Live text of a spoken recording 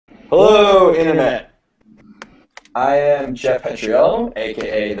Hello, Internet. I am Jeff Petriello,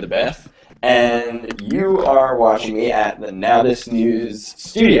 aka The Beth, and you are watching me at the Now This News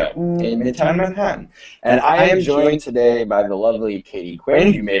studio in Midtown Manhattan. And I am joined today by the lovely Katie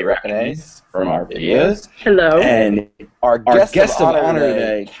Quinn, you may recognize from our videos. Hello. And our guest of honor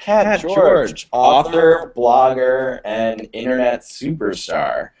today, Kat George, author, blogger, and internet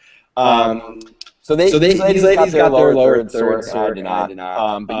superstar. So these ladies got their lower third, I did not.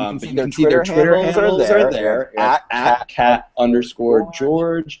 But you can see their Twitter handles are there at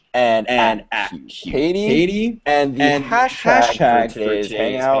 @cat_George and at Katie. And the hashtag for today's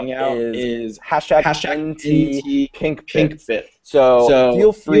hangout is hashtag #NTPinkBits. So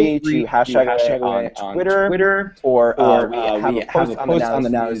feel free to hashtag away on Twitter, or we have a post on the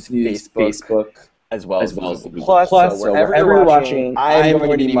Now This News Facebook, as well as Google Plus. So wherever you're watching, I'm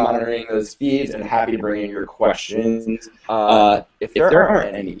going to be monitoring those feeds and happy to bring in your questions if there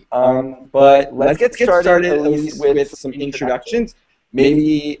aren't any. But let's get started at least with some introductions.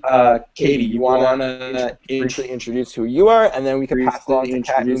 Maybe, Katie, you want to briefly introduce who you are, and then we can pass along to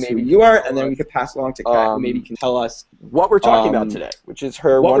Kat who maybe you are, and then we can pass along to Kat who maybe can tell us what we're talking about today, which is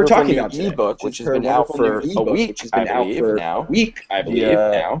her wonderful new ebook, which has been out for a week, I believe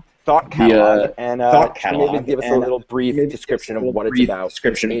now. Thought Catalog, and maybe give us a little brief description of what it's about,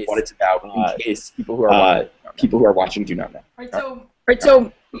 in case people who are watching do not know.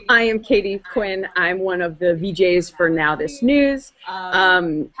 So I am Katie Quinn. I'm one of the VJs for Now This News,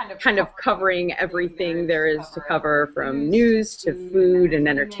 kind of covering everything there is to cover, from news to food and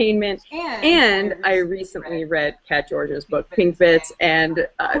entertainment. And I recently read Kat George's book, Pink Bits, and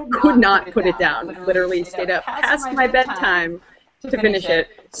could not put it down. Literally stayed up past my bedtime to finish it.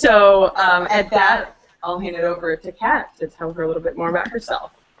 So at that, I'll hand it over to Kat to tell her a little bit more about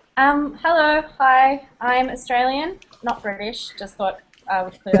herself. Hello, hi, I'm Australian, not British, just thought I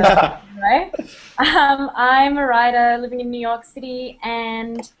would clear that up anyway. I'm a writer living in New York City,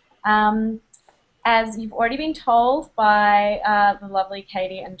 and as you've already been told by the lovely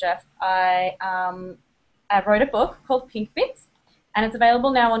Katie and Jeff, I wrote a book called Pink Bits, and it's available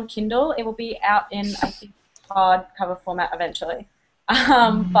now on Kindle. It will be out in, I think, hardcover format eventually.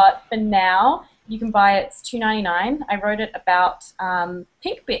 But for now, you can buy it. It's $2.99. I wrote it about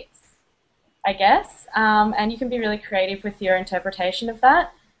pink bits, I guess, and you can be really creative with your interpretation of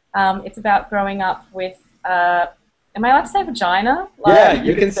that. It's about growing up with, am I allowed to say vagina? Yeah,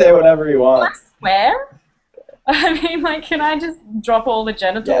 you can say whatever you want. Can I swear? I mean, like, can I just drop all the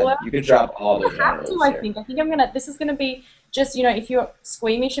genital words? You can drop all the genitals. I think this is gonna be just, if you're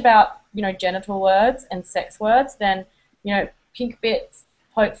squeamish about, genital words and sex words, then, Pink Bits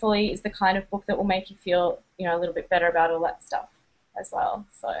hopefully is the kind of book that will make you feel, a little bit better about all that stuff as well.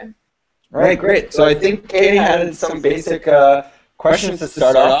 So. All right, great. So I think Katie had some basic questions to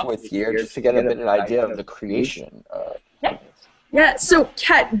start off with here, just to get a bit of an idea of the creation. Yeah. So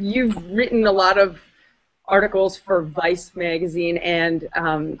Kat, you've written a lot of articles for Vice magazine, and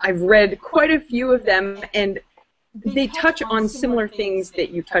I've read quite a few of them, and they touch on similar things that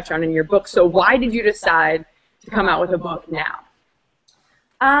you touch on in your book. So why did you decide to come out with a book now?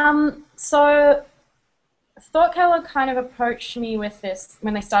 So Thought Catalog kind of approached me with this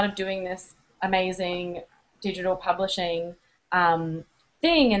when they started doing this amazing digital publishing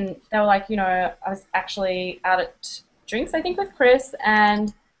thing, and they were like, I was actually out at drinks, I think, with Chris,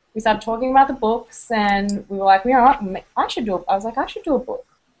 and we started talking about the books, and we were like, I should do a book.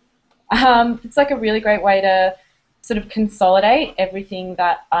 It's like a really great way to sort of consolidate everything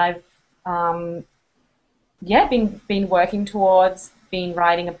that I've been working towards, been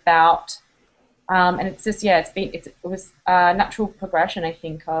writing about, and it's just it was a natural progression, I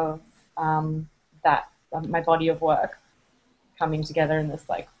think, of my body of work coming together in this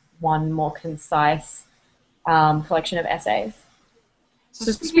one more concise collection of essays.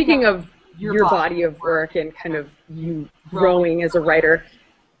 So speaking of your body of work and kind of you growing as a writer,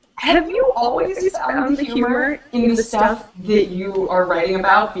 have you always found the humor in the stuff that you are writing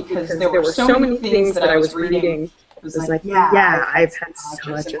about? Because there were so many things that I was reading. It was like, yeah, I've had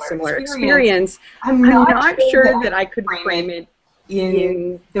such a similar experience. I'm not sure that I could frame it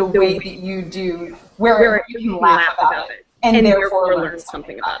in the way that you do, where you can laugh about it and therefore learn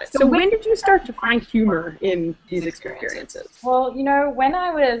something about it. So when did you start to find humor in these experiences? Well, when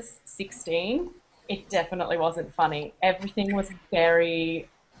I was 16, it definitely wasn't funny. Everything was very,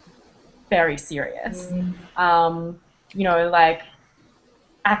 very serious. Like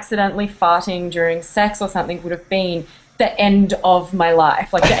accidentally farting during sex or something would have been the end of my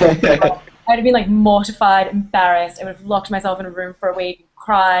life. Like the end of my life. I'd have been mortified, embarrassed. I would have locked myself in a room for a week,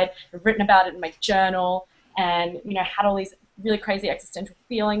 cried, written about it in my journal, and had all these really crazy existential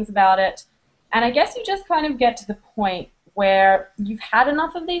feelings about it. And I guess you just kind of get to the point where you've had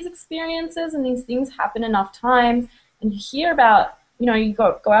enough of these experiences and these things happen enough times, and you hear about, you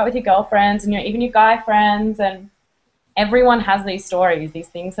go out with your girlfriends and even your guy friends, and everyone has these stories. These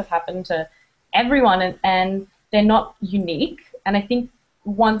things have happened to everyone, and they're not unique. And I think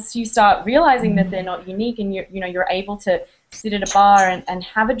once you start realizing that they're not unique, and you're able to sit at a bar and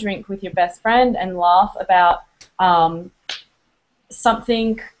have a drink with your best friend and laugh about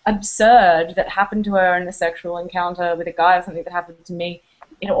something absurd that happened to her in a sexual encounter with a guy, or something that happened to me,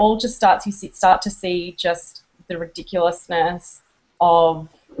 it all just start to see just the ridiculousness of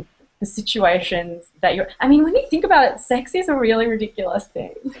the situations that you're. I mean, when you think about it, sex is a really ridiculous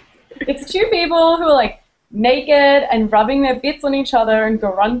thing. It's two people who are like naked and rubbing their bits on each other and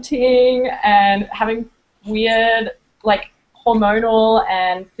grunting and having weird like hormonal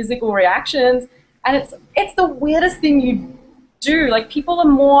and physical reactions, and it's the weirdest thing you do. Like, people are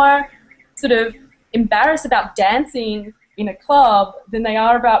more sort of embarrassed about dancing in a club than they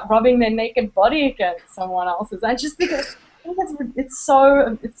are about rubbing their naked body against someone else's. I just think it's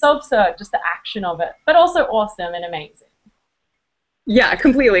so absurd, just the action of it, but also awesome and amazing. Yeah,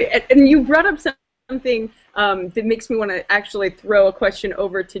 completely. And you brought up something that makes me want to actually throw a question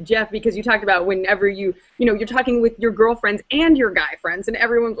over to Jeff, because you talked about whenever you're talking with your girlfriends and your guy friends, and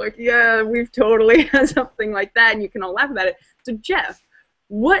everyone's like, yeah, we've totally had something like that, and you can all laugh about it. So Jeff,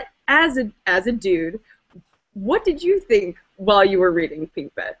 what, as a dude, what did you think while you were reading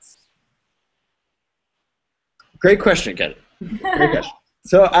Pink Bets? Great question, Ken. Great question.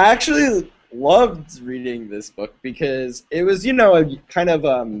 So I actually loved reading this book because it was, a kind of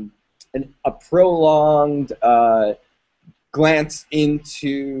a prolonged glance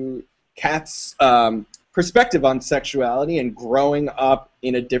into Kat's perspective on sexuality and growing up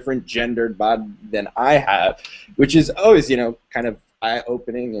in a different gendered body than I have, which is always, kind of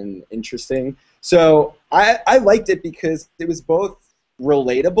eye-opening and interesting. So I liked it because it was both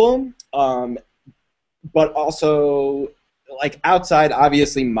relatable, but also like outside,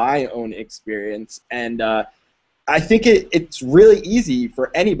 obviously, my own experience. And I think it's really easy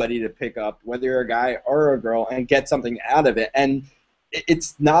for anybody to pick up, whether you're a guy or a girl, and get something out of it. And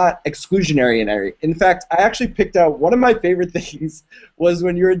it's not exclusionary. In fact, I actually picked out one of my favorite things was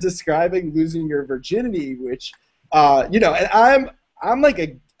when you were describing losing your virginity, which, and I'm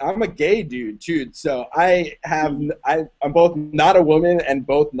a gay dude too, so I'm both not a woman and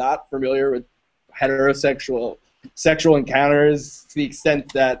both not familiar with heterosexual sexual encounters to the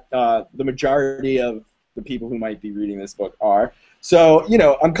extent that the majority of the people who might be reading this book are. So,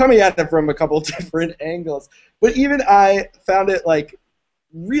 I'm coming at it from a couple different angles, but even I found it like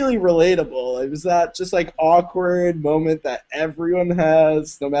really relatable. It was that just like awkward moment that everyone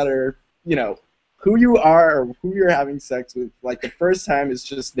has, no matter, who you are or who you're having sex with. Like, the first time is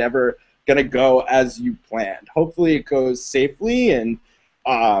just never gonna go as you planned. Hopefully it goes safely and,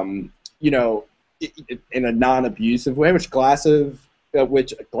 in a non-abusive way, which gladly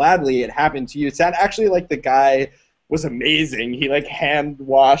it happened to you. It sounded actually like the guy was amazing. He like hand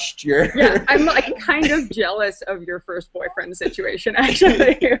washed your. Yeah, I'm like kind of jealous of your first boyfriend situation,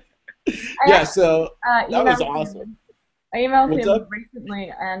 actually. Yeah, so that was awesome. I emailed him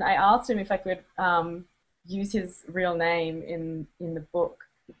recently, and I asked him if I could use his real name in the book,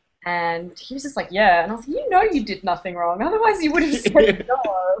 and he was just like, "Yeah," and I was like, "You did nothing wrong. Otherwise, you would have said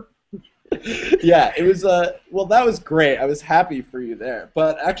no." Yeah, it was well, that was great. I was happy for you there.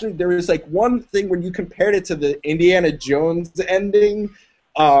 But actually there was like one thing when you compared it to the Indiana Jones ending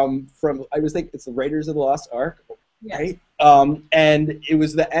from, I was thinking it's the Raiders of the Lost Ark, right? And it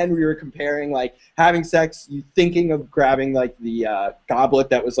was the end we were comparing, like having sex, you thinking of grabbing like the goblet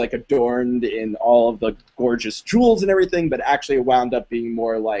that was like adorned in all of the gorgeous jewels and everything, but actually it wound up being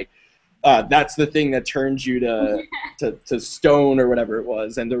more like that's the thing that turns you to stone or whatever it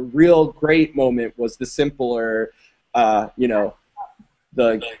was. And the real great moment was the simpler, the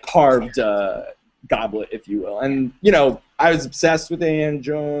carved goblet, if you will. And, I was obsessed with Indiana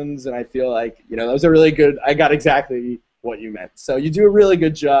Jones, and I feel like, that was a really good, I got exactly what you meant. So you do a really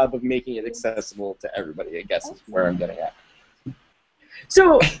good job of making it accessible to everybody, I guess is where I'm getting at.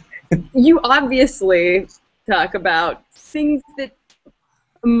 So you obviously talk about things that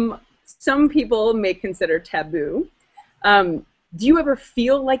some people may consider taboo. Do you ever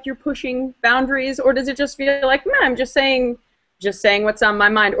feel like you're pushing boundaries, or does it just feel like, I'm just saying what's on my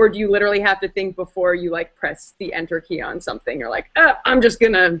mind? Or do you literally have to think before you like press the enter key on something? You're like, I'm just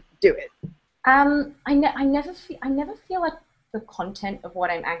gonna do it. I never feel like the content of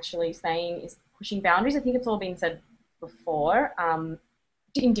what I'm actually saying is pushing boundaries. I think it's all been said before,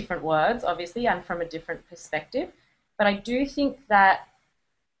 in different words, obviously, and from a different perspective. But I do think that,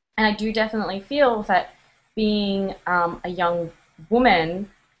 and I do definitely feel that being a young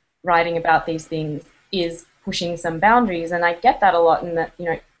woman writing about these things is pushing some boundaries, and I get that a lot in that,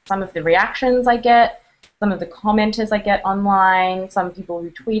 some of the reactions I get, some of the commenters I get online, some people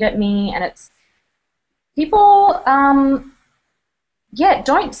who tweet at me, and it's people,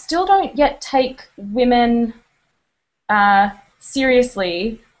 still don't yet take women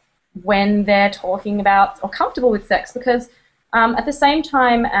seriously when they're talking about or comfortable with sex, because at the same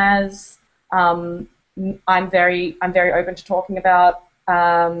time as I'm very open to talking about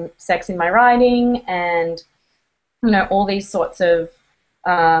sex in my writing and all these sorts of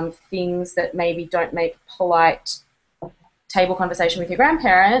things that maybe don't make polite table conversation with your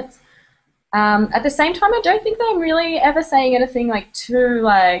grandparents. At the same time, I don't think that I'm really ever saying anything I'm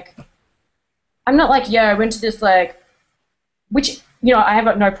not like, yeah, I went to this which I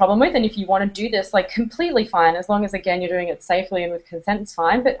have no problem with, and if you want to do this, completely fine, as long as, again, you're doing it safely and with consent, it's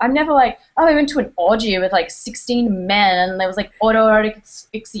fine. But I'm never like, oh, I went to an orgy with 16 men, and there was autoerotic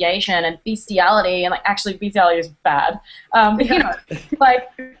asphyxiation and bestiality, and actually bestiality is bad.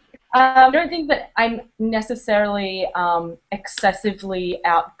 But I don't think that I'm necessarily excessively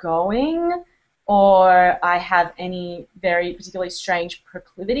outgoing, or I have any very particularly strange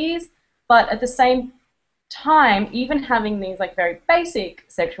proclivities. But at the same time, even having these very basic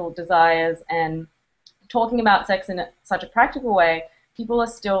sexual desires and talking about sex in such a practical way, people are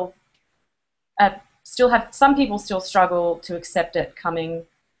still some people still struggle to accept it coming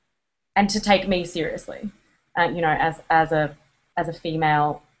and to take me seriously, as a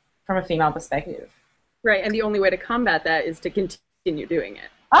female, from a female perspective. Right, and the only way to combat that is to continue doing it.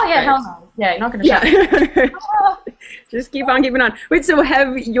 Oh yeah, right? Hell no. Yeah, you're not going to shut. Just keep on keeping on. Wait, so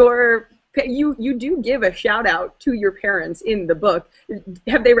you do give a shout out to your parents in the book.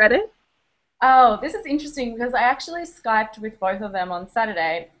 Have they read it? Oh, this is interesting because I actually Skyped with both of them on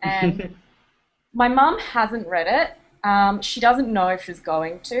Saturday, and my mum hasn't read it. She doesn't know if she's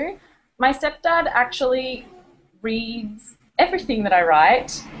going to. My stepdad actually reads everything that I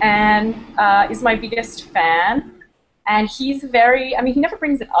write and is my biggest fan. And he's he never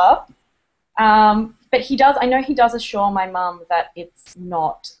brings it up, but I know he does assure my mum that it's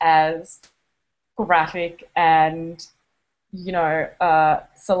not as graphic and,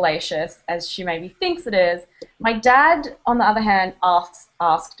 salacious as she maybe thinks it is. My dad, on the other hand,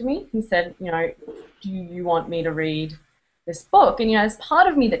 asked me, he said, do you want me to read this book? And, there's part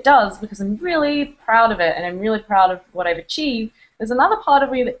of me that does, because I'm really proud of it and I'm really proud of what I've achieved. There's another part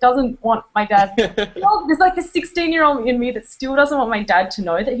of me that doesn't want my dad. There's a 16-year-old in me that still doesn't want my dad to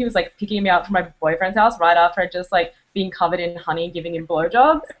know that he was picking me up from my boyfriend's house right after I just being covered in honey, giving him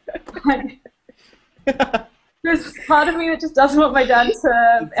blowjobs. There's part of me that just doesn't want my dad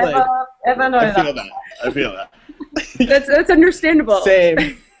to ever know that. I feel that. That's understandable.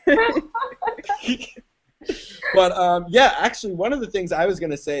 Same. But yeah, actually, one of the things I was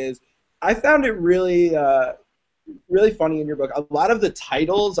going to say is I found it really funny in your book. A lot of the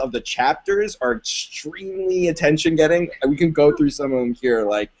titles of the chapters are extremely attention-getting. We can go through some of them here,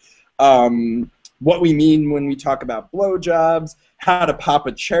 what we mean when we talk about blowjobs, how to pop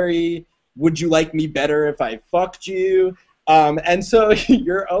a cherry, would you like me better if I fucked you? And so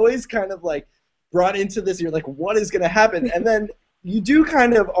you're always kind of brought into this. You're like, what is going to happen? And then you do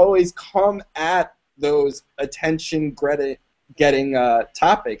kind of always come at those attention-getting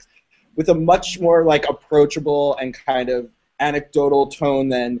topics with a much more approachable and kind of anecdotal tone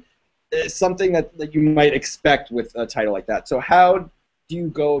than something that you might expect with a title like that. So how do you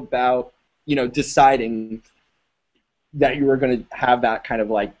go about, deciding that you were going to have that kind of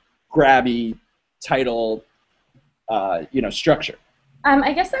grabby title, structure?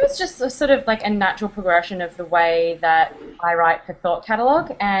 I guess that was just a sort of a natural progression of the way that I write for Thought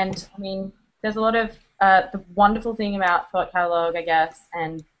Catalog. And I mean, there's a lot of the wonderful thing about Thought Catalog, I guess,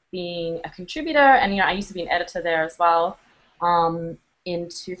 and being a contributor, and I used to be an editor there as well in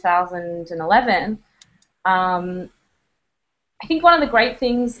 2011. I think one of the great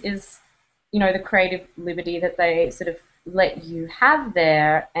things is, the creative liberty that they sort of let you have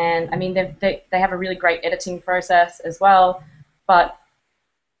there, and I mean they have a really great editing process as well. But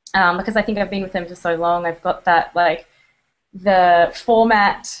because I think I've been with them for so long, I've got that the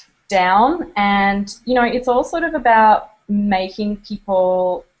format down, and it's all sort of about making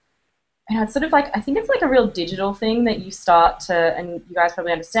people. And it's sort of I think it's a real digital thing that you start to, and you guys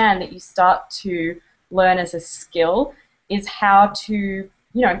probably understand, that you start to learn as a skill, is how to,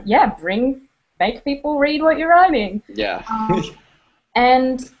 make people read what you're writing. Yeah.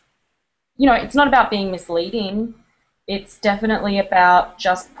 And, it's not about being misleading. It's definitely about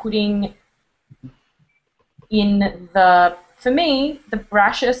just putting in the, for me, the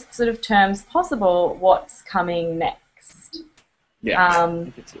brashest sort of terms possible, what's coming next. Yeah, I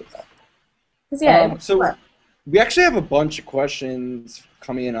can see that. Yeah, so we actually have a bunch of questions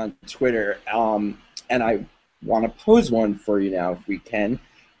coming in on Twitter, and I want to pose one for you now if we can.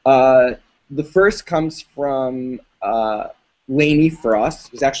 The first comes from Lainey Frost,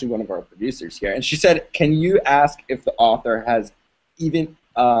 who's actually one of our producers here, and she said, can you ask if the author has even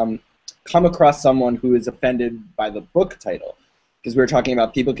come across someone who is offended by the book title? Because we were talking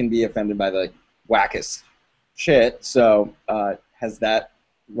about people can be offended by the wackest shit, so has that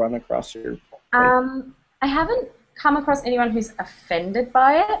run across your plate? I haven't come across anyone who's offended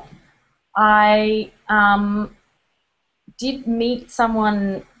by it. I did meet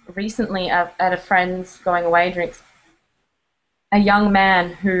someone recently at a friend's going away drinks, a young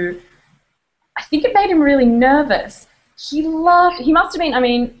man who I think it made him really nervous. He must have been, I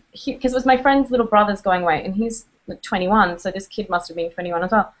mean, because it was my friend's little brother's going away, and he's 21, so this kid must have been 21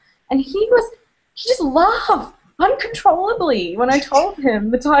 as well. And he just laughed uncontrollably when I told him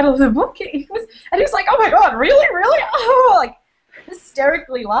the title of the book. He was like, oh my God, really? Oh, like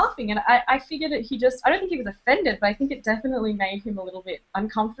hysterically laughing. And I figured that I don't think he was offended, but I think it definitely made him a little bit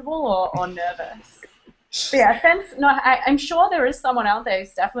uncomfortable or nervous. But yeah, I'm sure there is someone out there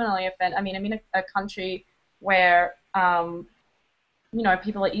who's definitely offended. I mean, I'm in a country where,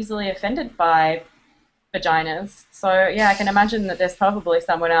 people are easily offended by vaginas. So yeah, I can imagine that there's probably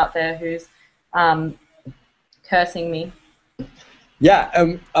someone out there who's cursing me.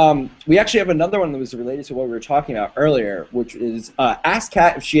 Yeah, we actually have another one that was related to what we were talking about earlier, which is ask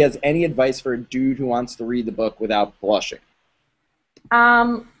Kat if she has any advice for a dude who wants to read the book without blushing.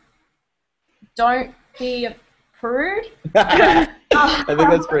 Don't be a prude. I think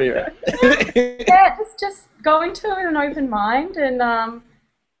that's pretty right. Yeah, just go into it with an open mind, and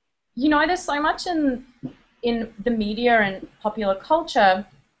there's so much in the media and popular culture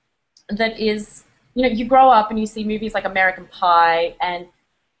that is, you grow up and you see movies like American Pie, and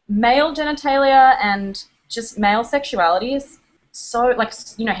male genitalia and just male sexuality is so, like,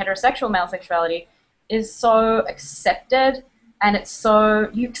 heterosexual male sexuality is so accepted, and it's so,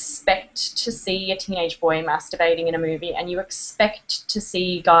 you expect to see a teenage boy masturbating in a movie, and you expect to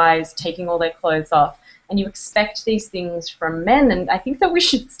see guys taking all their clothes off, and you expect these things from men, and I think that we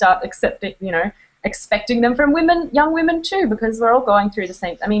should start expecting them from young women too, because we're all going through the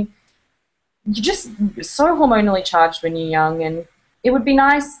same, I mean, you're just so hormonally charged when you're young, and it would be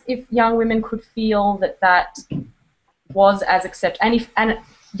nice if young women could feel that was as acceptable, and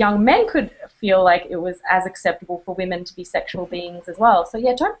young men could feel like it was as acceptable for women to be sexual beings as well. So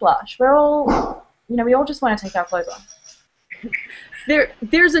yeah, don't blush. We're all, we all just want to take our clothes off.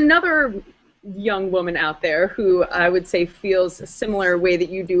 There's another young woman out there who I would say feels a similar way that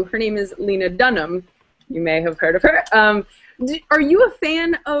you do. Her name is Lena Dunham. You may have heard of her. Are you a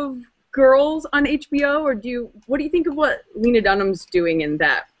fan of Girls on HBO, or what do you think of what Lena Dunham's doing in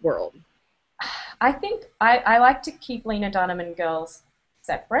that world? I think I like to keep Lena Dunham and Girls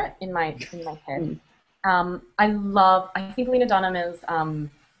separate in my head. I think Lena Dunham is, and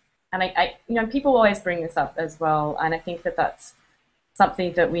people always bring this up as well, and I think that that's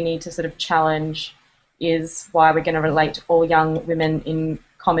something that we need to sort of challenge, is why we're going to relate all young women in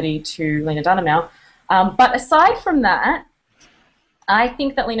comedy to Lena Dunham now. But aside from that, I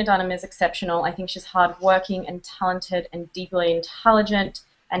think that Lena Dunham is exceptional. I think she's hardworking and talented and deeply intelligent,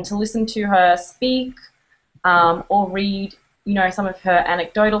 and to listen to her speak or read, some of her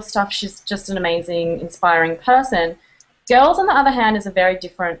anecdotal stuff, she's just an amazing, inspiring person. Girls, on the other hand, is a very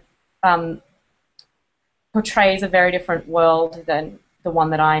different, portrays a very different world than the one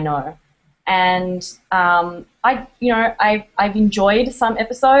that I know. And I've enjoyed some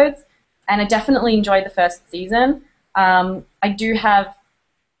episodes, and I definitely enjoyed the first season. I do have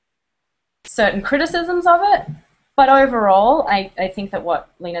certain criticisms of it, but overall, I think that what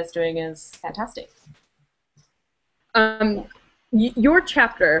Lena's doing is fantastic. Your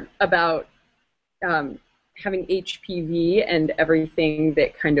chapter about having HPV and everything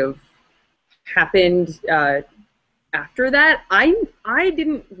that kind of happened after that, I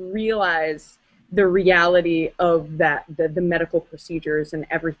didn't realize the reality of that, the medical procedures and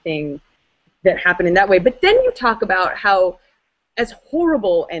everything that happened in that way. But then you talk about how, as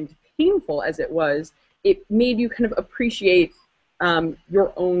horrible and painful as it was, it made you kind of appreciate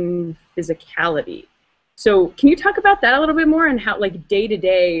your own physicality. So can you talk about that a little bit more, and how, like, day to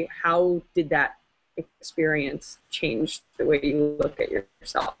day, how did that experience change the way you look at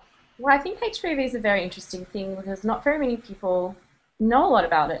yourself? Well, I think HPV is a very interesting thing, because not very many people know a lot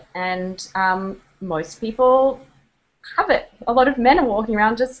about it, and most people have it. A lot of men are walking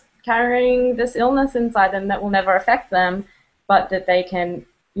around just carrying this illness inside them that will never affect them, but that they can,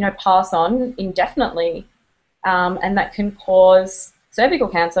 you know, pass on indefinitely, and that can cause cervical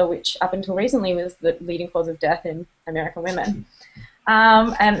cancer, which up until recently was the leading cause of death in American women.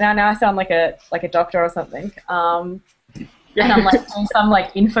 And now I sound like a doctor or something. And I'm like doing some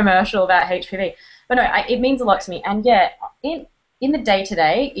like infomercial about HPV. But no, it means a lot to me. And yeah, in the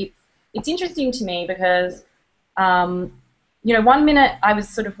day-to-day, it's interesting to me because, you know, one minute I was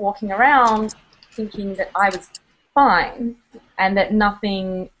sort of walking around thinking that I was fine and that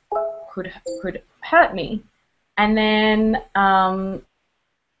nothing could hurt me. And then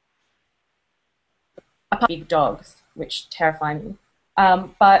big dogs, which terrify me.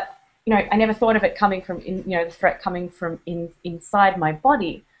 But you know, I never thought of it coming from, the threat coming from inside my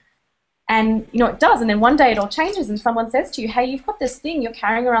body. And you know, it does. And then one day it all changes, and someone says to you, "Hey, you've got this thing. You're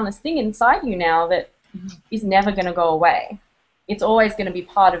carrying around this thing inside you now that is never going to go away. It's always going to be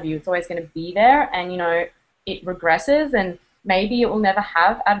part of you. It's always going to be there, and you know, it regresses, and maybe it will never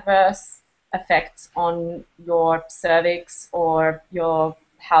have adverse effects on your cervix or your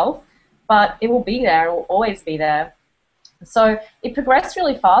health, but it will be there. It will always be there." So it progressed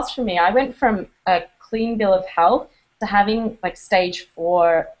really fast for me. I went from a clean bill of health to having like stage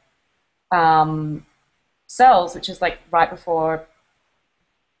 4 cells, which is like right before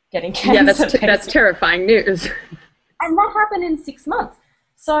getting cancer. Yeah, that's terrifying news. And that happened in 6 months.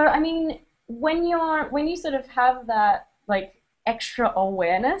 So I mean, when you sort of have that like extra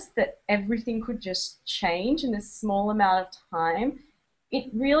awareness that everything could just change in this small amount of time, it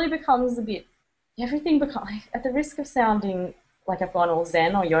really becomes a bit. Everything becomes, at the risk of sounding like I've gone all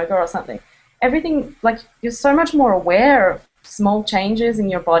Zen or yoga or something, everything, like, you're so much more aware of small changes in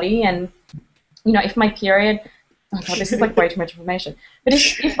your body. And, you know, if my period, oh God, this is like way too much information, but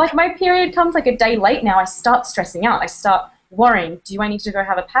if like my period comes like a day late now, I start stressing out. I start worrying, do I need to go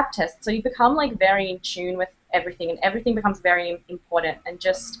have a pap test? So you become like very in tune with everything, and everything becomes very important, and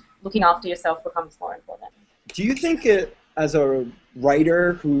just looking after yourself becomes more important. Do you think as a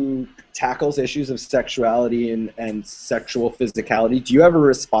writer who tackles issues of sexuality and sexual physicality, do you have a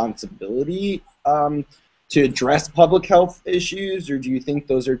responsibility to address public health issues, or do you think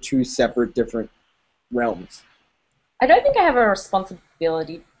those are two separate, different realms? I don't think I have a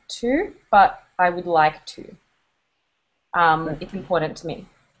responsibility to, but I would like to. It's important to me.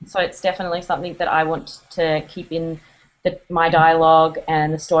 So it's definitely something that I want to keep in my dialogue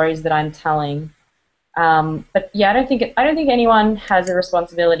and the stories that I'm telling. But yeah, I don't think anyone has a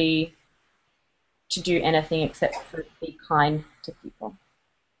responsibility to do anything except for be kind to people.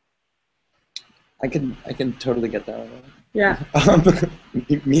 I can totally get that. Yeah.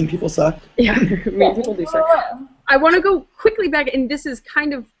 Mean people suck. Yeah, mean people do suck. I want to go quickly back, and this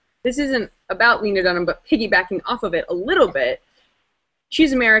isn't about Lena Dunham, but piggybacking off of it a little bit.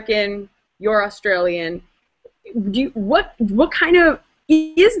 She's American. You're Australian. What kind of,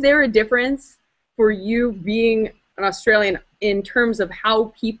 is there a difference for you being an Australian in terms of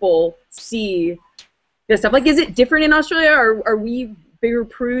how people see this stuff? Like, is it different in Australia, or are we bigger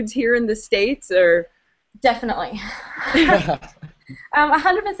prudes here in the States, or? Definitely.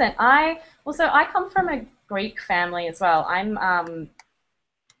 100%. I come from a Greek family as well. I'm the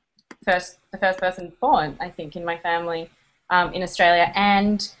first person born, I think, in my family in Australia,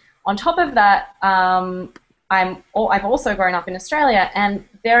 and on top of that, I've also grown up in Australia, and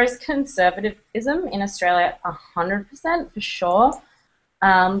there is conservatism in Australia 100% for sure.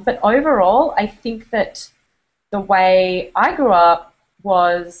 But overall, I think that the way I grew up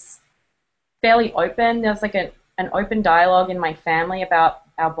was fairly open. There was like an open dialogue in my family about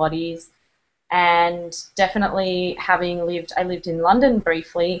our bodies, and definitely I lived in London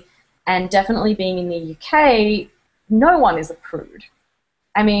briefly, and definitely being in the UK, no one is a prude.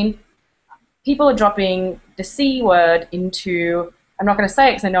 I mean, people are dropping the C word into, I'm not going to say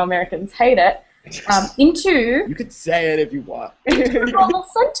it because I know Americans hate it, into... You could say it if you want. normal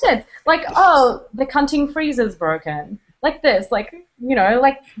sentence. Like, oh, the cunting freezer's broken. Like this, like, you know,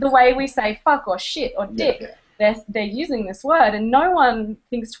 like the way we say fuck or shit or dick. Yeah. They're using this word, and no one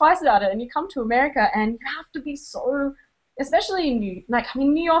thinks twice about it. And you come to America, and you have to be so, especially in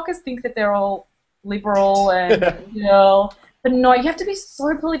New Yorkers think that they're all liberal and, you know, but no, you have to be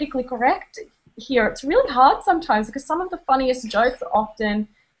so politically correct here. It's really hard sometimes because some of the funniest jokes are often,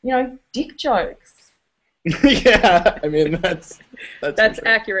 you know, dick jokes. Yeah, I mean, that's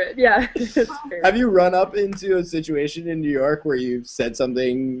accurate. Yeah. Have you run up into a situation in New York where you've said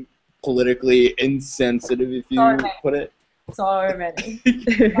something politically insensitive, if you put it? So many.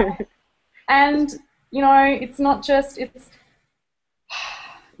 And, you know, it's not just,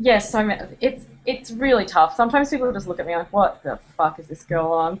 yes, so many. It's really tough. Sometimes people just look at me like, what the fuck is this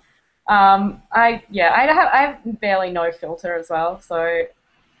girl on? I have barely no filter as well, so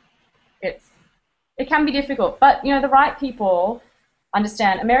it can be difficult. But the right people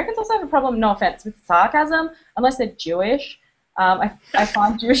understand. Americans also have a problem, no offense, with sarcasm, unless they're Jewish. I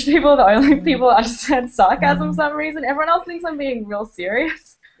find Jewish people the only people that understand sarcasm for some reason. Everyone else thinks I'm being real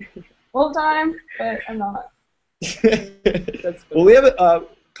serious all the time, but I'm not. Well, we have a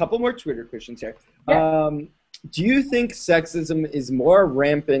couple more Twitter questions here. Yeah. Do you think sexism is more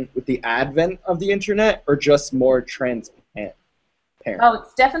rampant with the advent of the internet or just more transparent? Oh,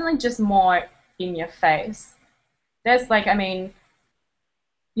 it's definitely just more in your face. There's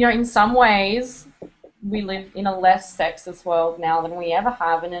in some ways we live in a less sexist world now than we ever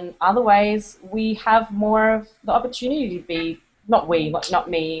have, and in other ways we have more of the opportunity to be, not me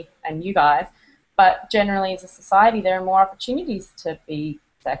and you guys, but generally as a society there are more opportunities to be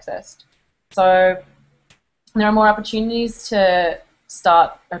sexist. So there are more opportunities to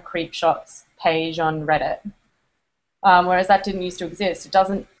start a creep shots page on Reddit, whereas that didn't used to exist. I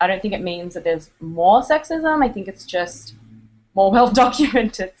don't think it means that there's more sexism. I think it's just more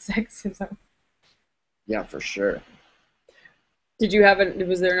well-documented sexism. Yeah, for sure. Did you have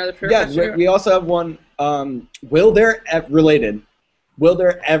was there another question? Yeah, we also have one. Will there ever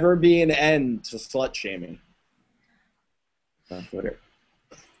be an end to slut shaming on Twitter?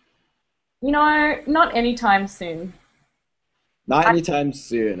 Not anytime soon. Not anytime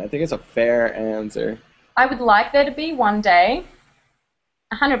soon. I think it's a fair answer. I would like there to be one day.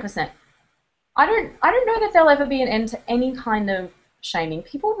 100%. I don't know that there'll ever be an end to any kind of shaming.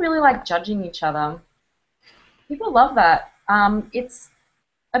 People really like judging each other. People love that. It's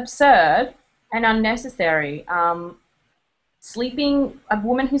absurd and unnecessary. A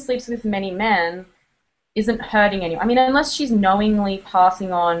woman who sleeps with many men isn't hurting anyone. I mean, unless she's knowingly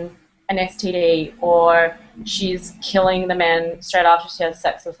passing on an STD, or she's killing the men straight after she has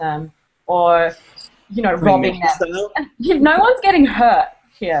sex with them, or robbing them. No one's getting hurt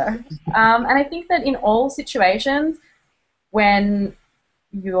here. And I think that in all situations, when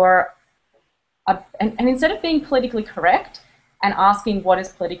you're and instead of being politically correct and asking what is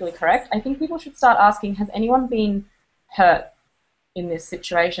politically correct, I think people should start asking, has anyone been hurt in this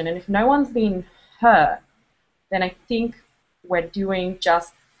situation? And if no one's been hurt, then I think we're doing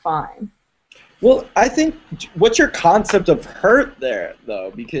just fine. Well, I think, what's your concept of hurt there,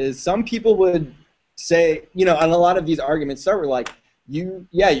 though? Because some people would say, and a lot of these arguments start with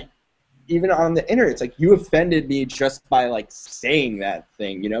even on the internet, it's like, you offended me just by saying that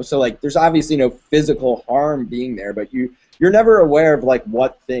thing, So there's obviously no physical harm being there, but you're never aware of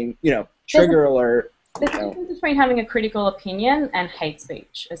what thing, trigger alert. There's a difference between having a critical opinion and hate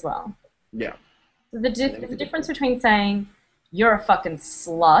speech as well. Yeah. There's a difference between saying, you're a fucking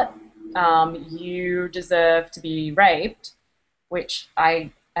slut, you deserve to be raped, which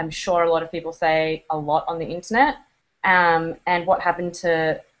I am sure a lot of people say a lot on the internet, and what happened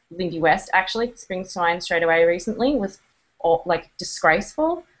to Lindy West actually springs to mind straight away recently was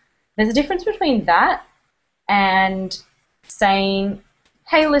disgraceful. There's a difference between that and saying,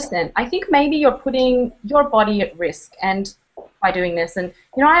 hey, listen, I think maybe you're putting your body at risk and by doing this, and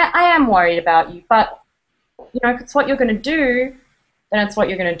I am worried about you, but if it's what you're going to do, then it's what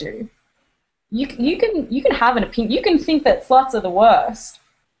you're going to do. You can have an opinion. You can think that sluts are the worst.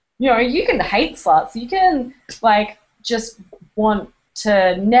 You can hate sluts. You can just want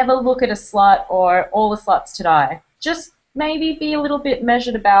to never look at a slut or all the sluts to die. Just maybe be a little bit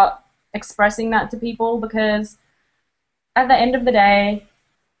measured about expressing that to people, because at the end of the day,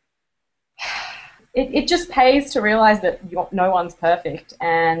 it just pays to realize that no one's perfect,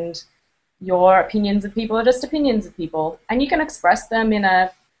 and your opinions of people are just opinions of people, and you can express them in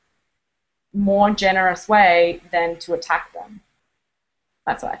a more generous way than to attack them.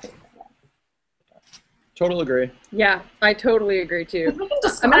 That's what I think. Total agree. Yeah, I totally agree too.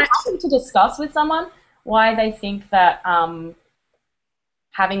 I'm happy to discuss with someone why they think that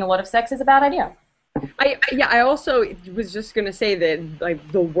having a lot of sex is a bad idea. I also was just going to say that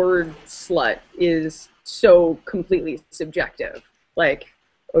the word slut is so completely subjective.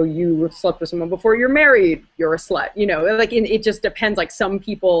 Oh, you slept with someone before you're married, you're a slut. It just depends. Some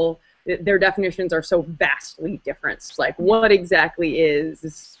people, their definitions are so vastly different. It's what exactly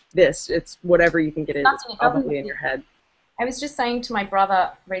is this? It's whatever you can get it probably in your head. I was just saying to my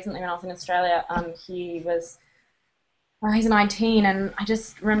brother recently when I was in Australia, he's 19, and I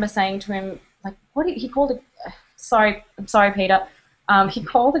just remember saying to him, he called it, I'm sorry, Peter, he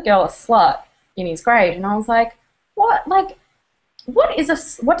called a girl a slut in his grade, and I was like, what? What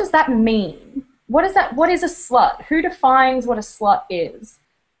does that mean? What is a slut? Who defines what a slut is?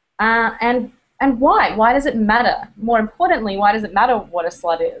 And And why? Why does it matter? More importantly, why does it matter what a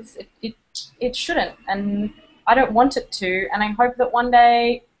slut is? It shouldn't, and I don't want it to, and I hope that one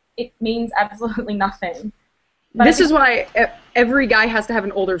day it means absolutely nothing. But this is why every guy has to have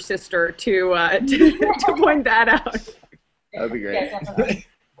an older sister to point that out. That would be great.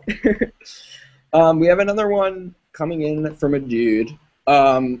 Yeah, we have another one coming in from a dude.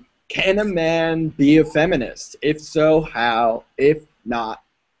 Can a man be a feminist? If so, how? If not,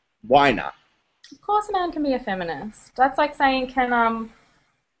 why not? Of course a man can be a feminist. That's like saying, I don't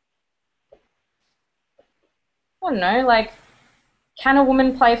know, like, can a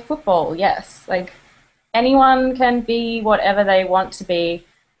woman play football? Yes. Like, anyone can be whatever they want to be.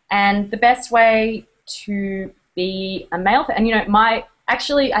 And the best way to be a male, and you know,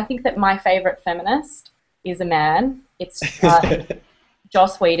 I think that my favorite feminist is a man. It's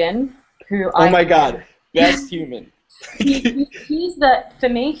Joss Whedon, who oh my God, best human. He's for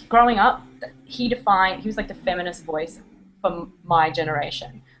me, growing up, he was like the feminist voice for my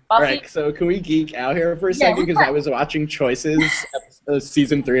generation. Buffy, right, so can we geek out here for a second? Because I was watching Choices,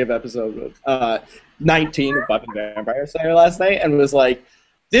 season 3 of episode 19 of Buffy the Vampire Slayer last night, and was like,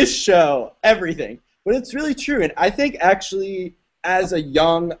 this show, everything. But it's really true, and I think actually, as a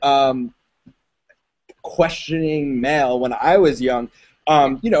young, questioning male, when I was young,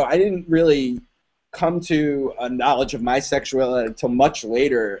 you know, I didn't really come to a knowledge of my sexuality until much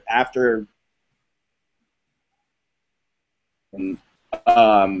later, after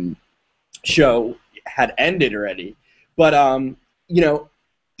show had ended already. But you know,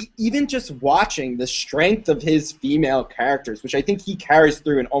 even just watching the strength of his female characters, which I think he carries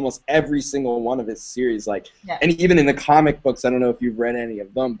through in almost every single one of his series, like, and even in the comic books, I don't know if you've read any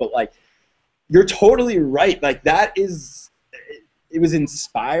of them, but like, you're totally right. Like, that is, it was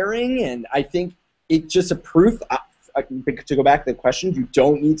inspiring, and I think it's just a proof. To go back to the question, you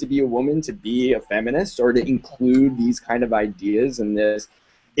don't need to be a woman to be a feminist or to include these kind of ideas in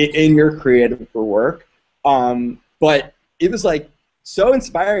your creative work. But it was like so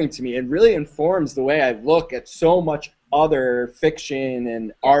inspiring to me, and really informs the way I look at so much other fiction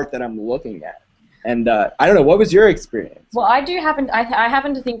and art that I'm looking at. And I don't know, what was your experience? Well, I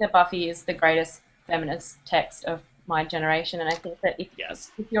happen to think that Buffy is the greatest feminist text of my generation, and I think that if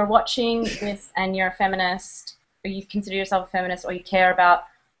you're watching this and you're a feminist, or you consider yourself a feminist, or you care about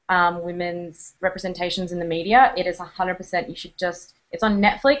women's representations in the media, it is 100%. You should just, it's on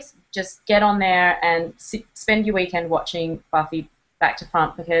Netflix, just get on there and spend your weekend watching Buffy back to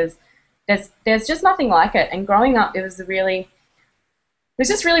front, because there's just nothing like it. And growing up, it was just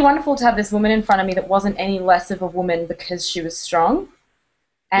really wonderful to have this woman in front of me that wasn't any less of a woman because she was strong.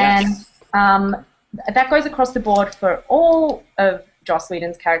 And that goes across the board for all of Joss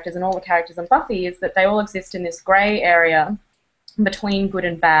Whedon's characters and all the characters on Buffy, is that they all exist in this grey area between good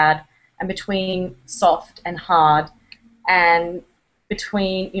and bad, and between soft and hard, and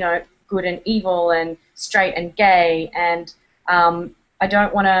between, you know, good and evil, and straight and gay. And I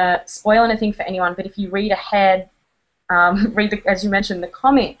don't want to spoil anything for anyone, but if you read ahead, as you mentioned, the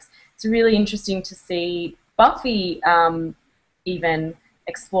comics, it's really interesting to see Buffy even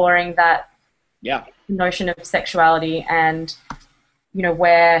exploring that notion of sexuality, and, you know,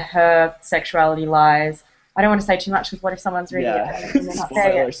 where her sexuality lies. I don't want to say too much, because what if someone's reading it and they're not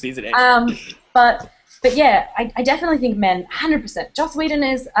there yet? Season 8. But yeah, I definitely think men, 100%. Joss Whedon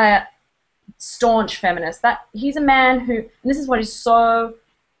is a staunch feminist. That he's a man who, and this is what is so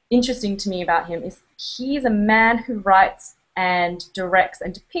interesting to me about him, is he is a man who writes and directs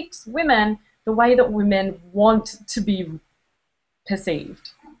and depicts women the way that women want to be perceived.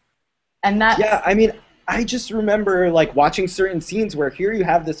 And that, I mean, I just remember like watching certain scenes where here you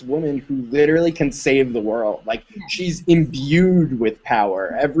have this woman who literally can save the world. Like, she's imbued with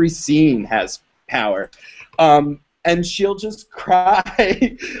power. Every scene has power. And she'll just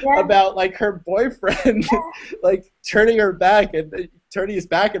cry about like her boyfriend like turning his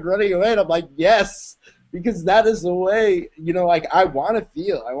back and running away. And I'm like, yes, because that is the way, you know, like, I want to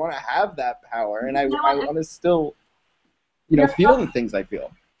feel. I want to have that power, and I want to still, you know, feel the things I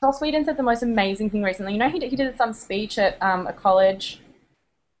feel. Joss Whedon said the most amazing thing recently. You know, he did some speech at a college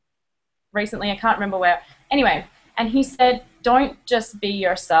recently. I can't remember where. Anyway, and he said, don't just be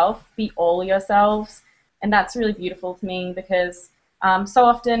yourself, be all yourselves. And that's really beautiful to me, because so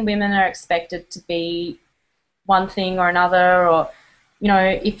often women are expected to be one thing or another, or, you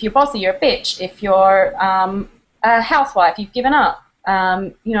know, if you're bossy, you're a bitch. If you're a housewife, you've given up.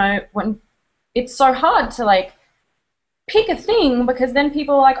 You know, when it's so hard to, like, pick a thing, because then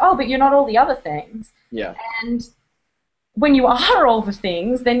people are like, oh, but you're not all the other things. Yeah. And when you are all the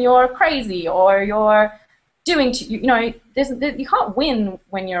things, then you're crazy, or you're doing to you. You know, you can't win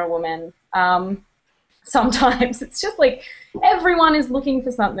when you're a woman. Sometimes it's just like everyone is looking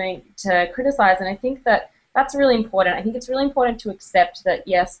for something to criticize, and I think that that's really important. I think it's really important to accept that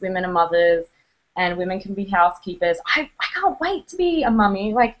yes, women are mothers and women can be housekeepers. I can't wait to be a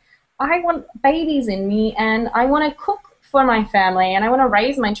mummy. Like, I want babies in me, and I want to cook for my family, and I want to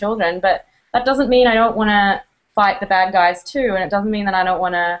raise my children, but that doesn't mean I don't want to fight the bad guys too, and it doesn't mean that I don't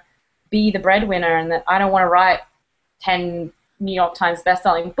want to be the breadwinner and that I don't want to write 10 New York Times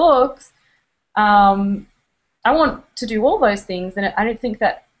best-selling books. I want to do all those things, and I think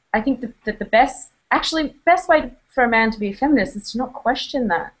that the best way for a man to be a feminist is to not question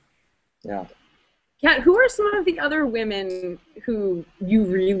that. Yeah. Kat, who are some of the other women who you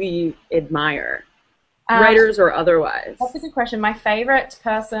really admire, writers or otherwise? That's a good question. My favorite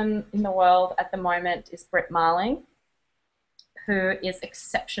person in the world at the moment is Brit Marling, who is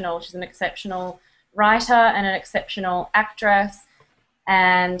exceptional. She's an exceptional writer and an exceptional actress.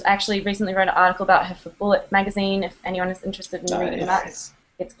 And I actually recently wrote an article about her for Bullet magazine, if anyone is interested in reading that.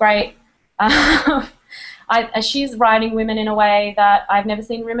 It's great. She's writing women in a way that I've never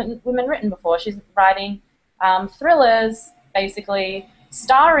seen women written before. She's writing thrillers, basically,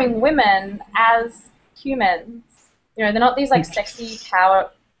 starring women as humans. You know, they're not these like sexy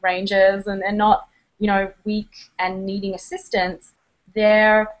Power Rangers, and they're not, you know, weak and needing assistance.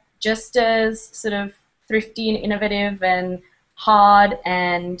 They're just as sort of thrifty and innovative and hard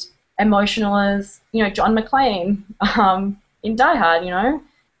and emotional as, you know, John McClane in Die Hard. You know,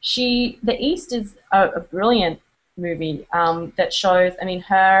 The East is a brilliant movie that shows. I mean,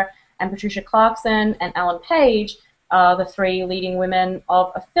 her and Patricia Clarkson and Ellen Page are the three leading women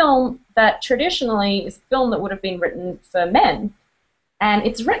of a film that traditionally is a film that would have been written for men, and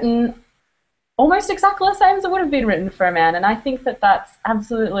it's written almost exactly the same as it would have been written for a man. And I think that that's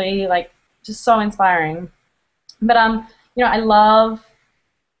absolutely like just so inspiring. But you know, I love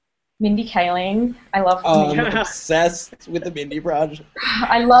Mindy Kaling. I love. I'm obsessed with the Mindy Project.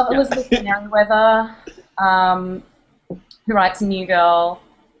 I love Elizabeth Merriweather, who writes New Girl.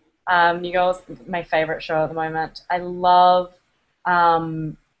 New Girl is my favorite show at the moment. I love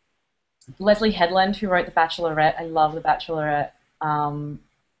Leslie Headland, who wrote The Bachelorette. I love The Bachelorette.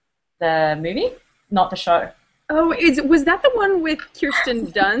 The movie, not the show. Oh, was that the one with Kirsten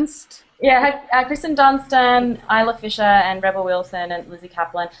Dunst? Yeah, Kristen Dunst and Isla Fisher and Rebel Wilson and Lizzie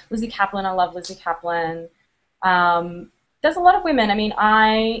Kaplan. Lizzie Kaplan, I love Lizzie Kaplan. There's a lot of women. I mean,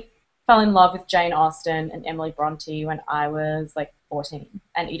 I fell in love with Jane Austen and Emily Bronte when I was like 14,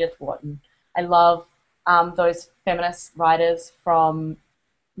 and Edith Wharton. I love those feminist writers from,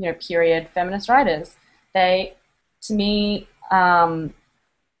 you know, period feminist writers. They, to me,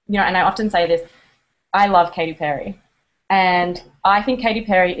 you know, and I often say this, I love Katy Perry. And I think Katy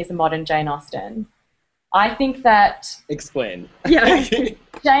Perry is a modern Jane Austen. I think that... Explain. Yeah.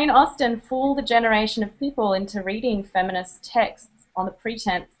 Jane Austen fooled a generation of people into reading feminist texts on the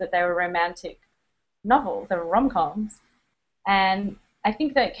pretense that they were romantic novels, they were rom-coms. And I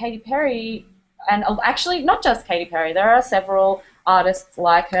think that Katy Perry, and actually not just Katy Perry, there are several artists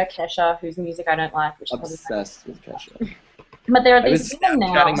like her, Kesha, whose music I don't like. Which obsessed with Kesha. But there are these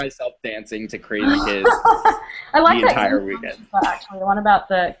women now. I was myself dancing to Crazy Kids I like the entire weekend. Actually, the one about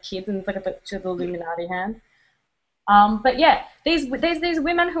the kids and it's like a picture of the Illuminati hand. But yeah, there's these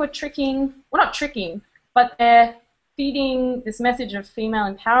women who are tricking, well, not tricking, but they're feeding this message of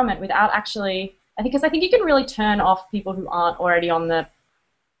female empowerment without actually, because I think you can really turn off people who aren't already on the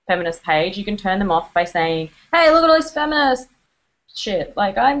feminist page. You can turn them off by saying, hey, look at all this feminist shit,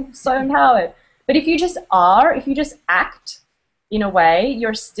 like I'm so empowered. But if you just act in a way,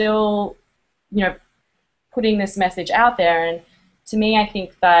 you're still, you know, putting this message out there. And to me, I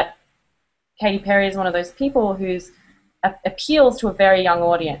think that Katy Perry is one of those people who's appeals to a very young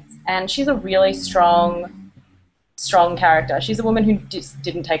audience, and she's a really strong character. She's a woman who just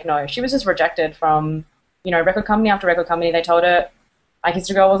didn't take no. She was just rejected from, you know, record company after record company. They told her I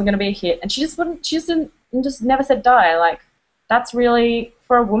Kissed a Girl wasn't going to be a hit, and she just never said die. Like, that's really,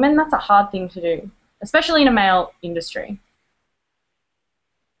 for a woman, that's a hard thing to do, especially in a male industry.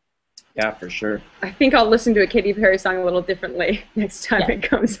 Yeah, for sure. I think I'll listen to a Katy Perry song a little differently next time it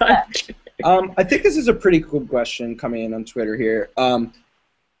comes on. Yeah. I think this is a pretty cool question coming in on Twitter here.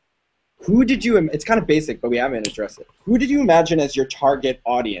 Who did you, it's kind of basic, but we haven't addressed it. Who did you imagine as your target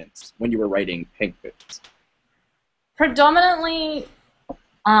audience when you were writing Pink Boots? Predominantly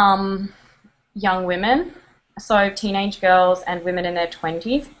young women, so teenage girls and women in their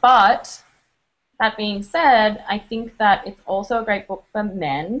 20s. But that being said, I think that it's also a great book for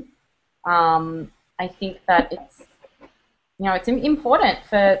men. I think that it's, you know, it's important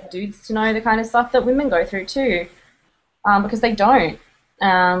for dudes to know the kind of stuff that women go through too, because they don't.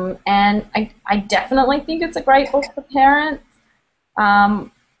 And I definitely think it's a great book for parents.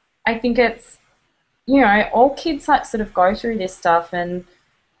 I think it's, you know, all kids like sort of go through this stuff, and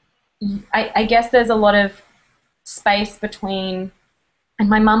I guess there's a lot of space between, and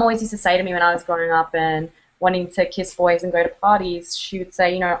my mum always used to say to me when I was growing up and wanting to kiss boys and go to parties, she would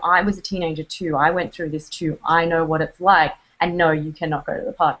say, you know, I was a teenager too, I went through this too, I know what it's like, and no, you cannot go to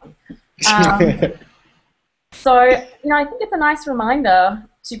the party. So, you know, I think it's a nice reminder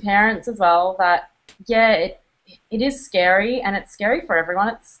to parents as well that, yeah, it is scary, and it's scary for everyone.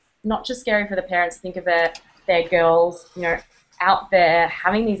 It's not just scary for the parents to think of their girls, you know, out there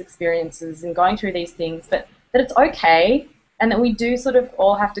having these experiences and going through these things, but that it's okay, and that we do sort of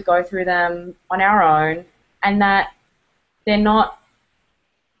all have to go through them on our own, and that they're not,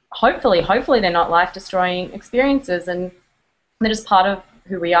 hopefully they're not life-destroying experiences, and they're just part of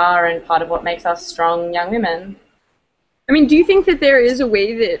who we are and part of what makes us strong young women. I mean, do you think that there is a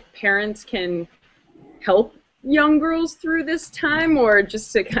way that parents can help young girls through this time, or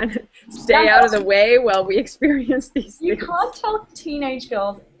just to kind of stay out of the way while we experience these things? You can't tell teenage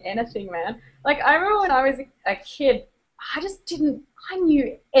girls anything, man. Like, I remember when I was a kid, I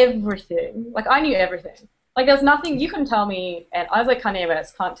knew everything. Like, I knew everything. Like, there's nothing, you can tell me, and I was like Kanye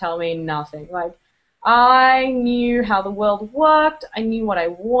West, can't tell me nothing. Like, I knew how the world worked, I knew what I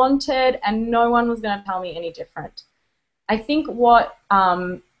wanted, and no one was going to tell me any different. I think what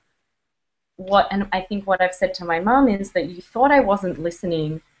I've said to my mum is that you thought I wasn't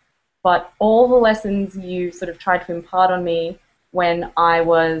listening, but all the lessons you sort of tried to impart on me when I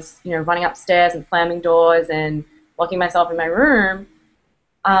was, you know, running upstairs and slamming doors and locking myself in my room,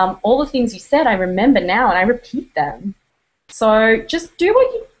 all the things you said I remember now, and I repeat them. So just do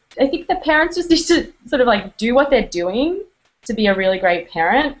what you, I think the parents just need to sort of like do what they're doing to be a really great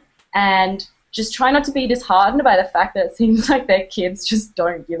parent, and just try not to be disheartened by the fact that it seems like their kids just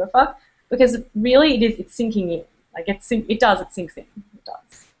don't give a fuck, because really it's sinking in. Like it sinks in. It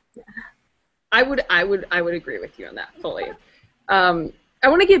does. Yeah. I would agree with you on that fully. I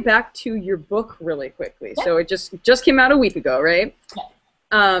want to get back to your book really quickly. Yeah. So it just came out a week ago, right? Yeah.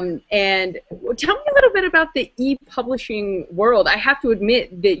 And tell me a little bit about the e-publishing world. I have to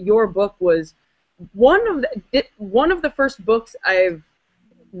admit that your book was one of the first books I've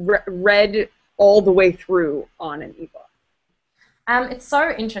read all the way through on an ebook. It's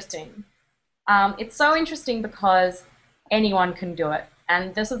so interesting. It's so interesting because anyone can do it,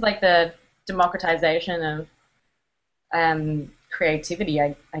 and this is like the democratization of creativity,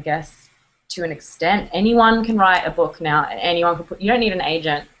 I guess. To an extent, anyone can write a book now. Anyone can you don't need an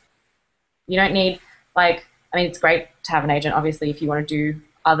agent. You don't need, like, I mean, it's great to have an agent, obviously, if you want to do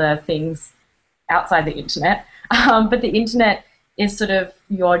other things outside the internet. But the internet is sort of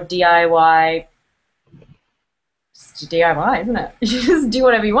your DIY. It's DIY, isn't it? You just do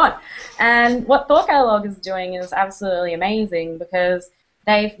whatever you want. And what Thought Catalog is doing is absolutely amazing, because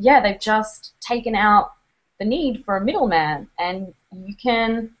they've just taken out the need for a middleman, and you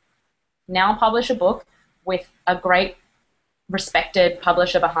can now publish a book with a great respected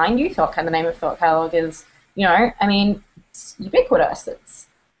publisher behind you. The name of Thought Catalog is, you know, I mean, it's ubiquitous.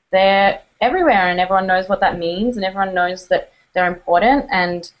 They're everywhere, and everyone knows what that means, and everyone knows that they're important,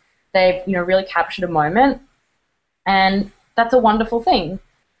 and they've, you know, really captured a moment, and that's a wonderful thing,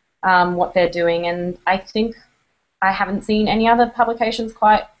 what they're doing. And I think I haven't seen any other publications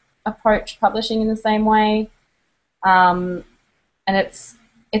quite approach publishing in the same way, and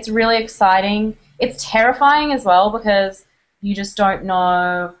it's really exciting. It's terrifying as well, because you just don't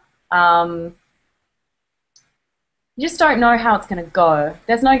know. You just don't know how it's going to go.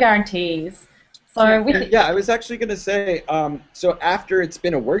 There's no guarantees. So yeah, I was actually going to say. So after it's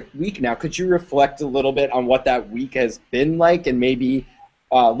been a week now, could you reflect a little bit on what that week has been like, and maybe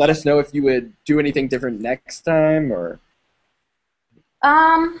let us know if you would do anything different next time, or?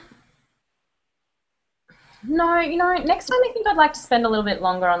 No, you know, next time I think I'd like to spend a little bit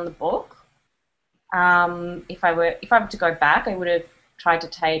longer on the book. If I were to go back, I would have tried to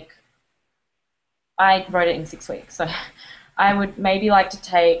take. I wrote it in 6 weeks, so I would maybe like to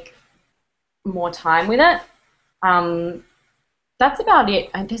take more time with it. That's about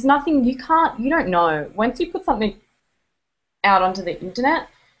it. And there's nothing you don't know. Once you put something out onto the internet,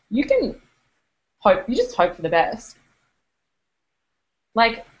 you can hope. You just hope for the best.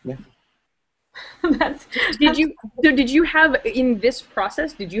 Like. Yeah. Did you have, in this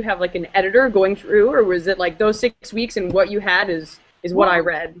process, did you have like an editor going through, or was it like those 6 weeks and what you had is what I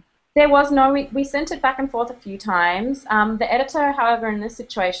read? There was no, we sent it back and forth a few times. The editor, however, in this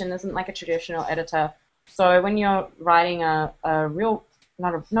situation isn't like a traditional editor So when you're writing a real,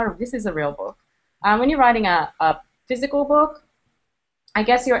 this is a real book. When you're writing a physical book, I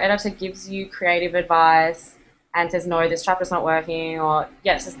guess your editor gives you creative advice and says, no, this chapter's not working, or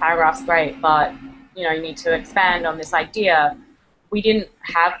yes, this paragraph's great, but you know, you need to expand on this idea. We didn't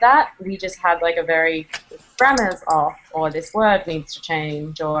have that. We just had like a very, grammar's off, or this word needs to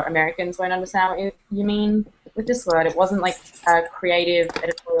change, or Americans won't understand what you mean with this word. It wasn't like a creative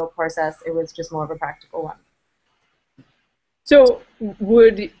editorial process. It was just more of a practical one. So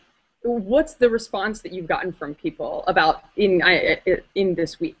what's the response that you've gotten from people about in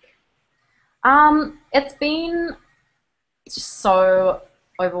this week? It's been so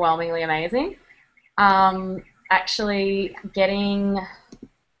overwhelmingly amazing. Actually getting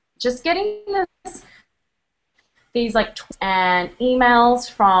these like and emails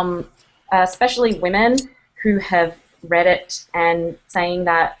from especially women who have read it and saying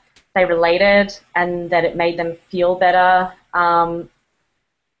that they related and that it made them feel better.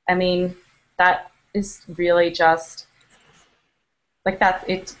 I mean, that is really just like that.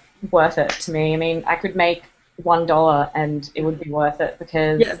 It's worth it to me. I mean, I could make $1 and it would be worth it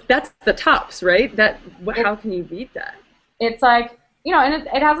because yeah, that's the tops, right? How can you beat that? It's like, you know, and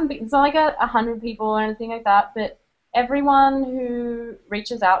it hasn't been. It's not like 100 people or anything like that, but everyone who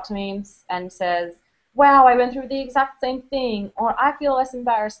reaches out to me and says, wow, I went through the exact same thing, or I feel less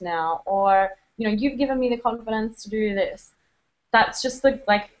embarrassed now, or, you know, you've given me the confidence to do this. That's just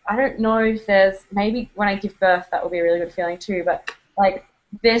like, I don't know if there's, maybe when I give birth, that will be a really good feeling too, but like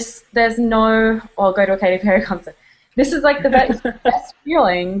there's no, or go to a Katy Perry concert. This is like the best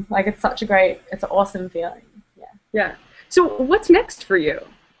feeling. Like it's an awesome feeling. Yeah. Yeah. So what's next for you?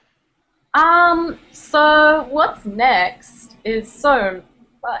 So what's next is so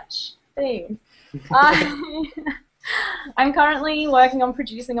much things. I'm currently working on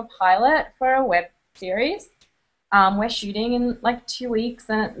producing a pilot for a web series. We're shooting in like 2 weeks,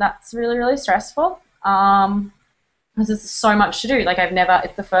 and that's really, really stressful. Because there's so much to do. Like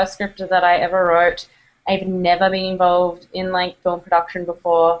it's the first script that I ever wrote. I've never been involved in like film production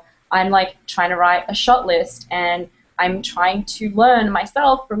before. I'm like trying to write a shot list, and I'm trying to learn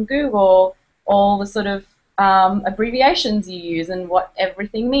myself from Google all the sort of abbreviations you use and what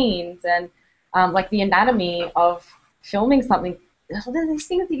everything means, and like the anatomy of filming something. There's these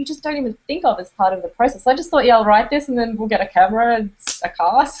things that you just don't even think of as part of the process. So I just thought, yeah, I'll write this and then we'll get a camera and a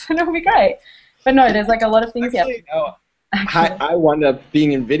cast and it'll be great. But no, there's like a lot of things. Actually, no. I wound up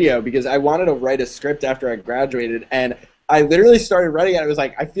being in video because I wanted to write a script after I graduated, and I literally started writing it. I was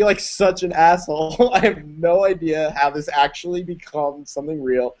like, I feel like such an asshole. I have no idea how this actually becomes something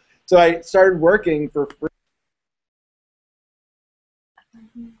real. So I started working for free.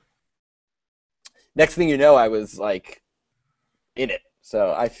 Next thing you know, I was like in it.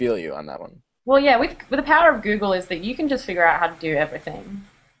 So I feel you on that one. Well, yeah, with the power of Google is that you can just figure out how to do everything.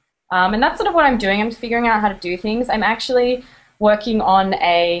 And that's sort of what I'm doing. I'm figuring out how to do things. I'm actually working on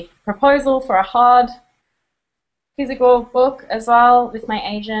a proposal for a hard physical book as well with my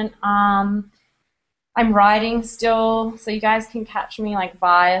agent. I'm writing still, so you guys can catch me like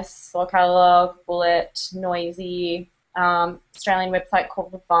Vice, Soul Catalog, Bullet, Noisy, Australian website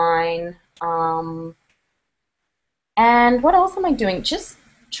called The Vine. And what else am I doing? Just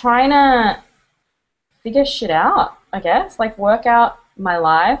trying to figure shit out, I guess. Like work out my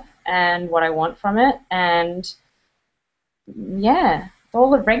life and what I want from it, and yeah, all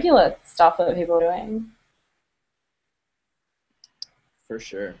the regular stuff that people are doing. For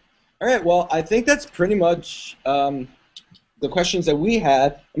sure. All right, well, I think that's pretty much the questions that we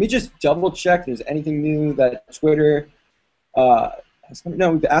had. Let me just double check if there's anything new that Twitter has.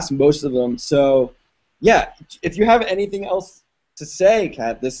 No, we've asked most of them. So, yeah, if you have anything else to say,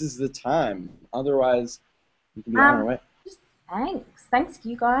 Kat, this is the time. Otherwise, we can be on our way. Thanks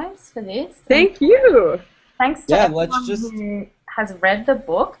you guys for this. Thank you. Thanks to everyone who has read the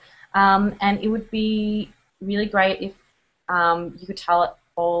book. And it would be really great if you could tell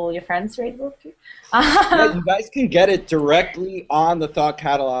all your friends to read the book too. Yeah, you guys can get it directly on the Thought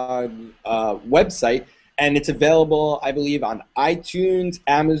Catalog website, and it's available, I believe, on iTunes,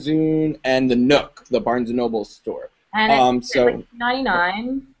 Amazon, and the Nook, the Barnes & Noble store. And it's like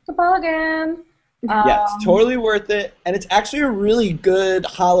 $99. It's a bargain. Yeah, it's totally worth it, and it's actually a really good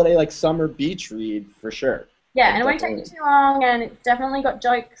holiday, like summer beach read for sure. Yeah, and it won't take you too long, and it's definitely got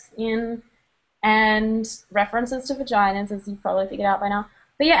jokes in and references to vaginas, as you've probably figured out by now.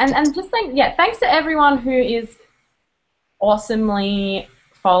 But yeah, and just thanks to everyone who is awesomely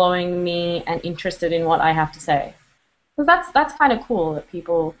following me and interested in what I have to say, because that's kind of cool that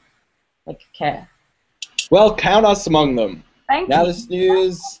people like care. Well, count us among them. Thank you. Now this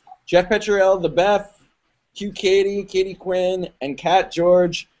news. Jeff Petrell, the Beth, Q Katie, Katie Quinn, and Kat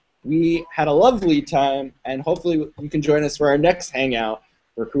George. We had a lovely time, and hopefully you can join us for our next hangout,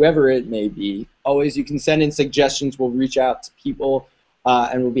 or whoever it may be. Always, you can send in suggestions. We'll reach out to people,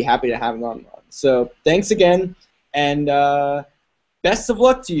 and we'll be happy to have them on. So thanks again, and best of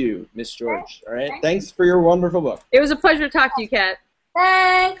luck to you, Miss George. All right, thanks for your wonderful book. It was a pleasure to talk to you, Kat.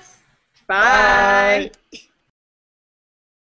 Thanks. Bye. Bye.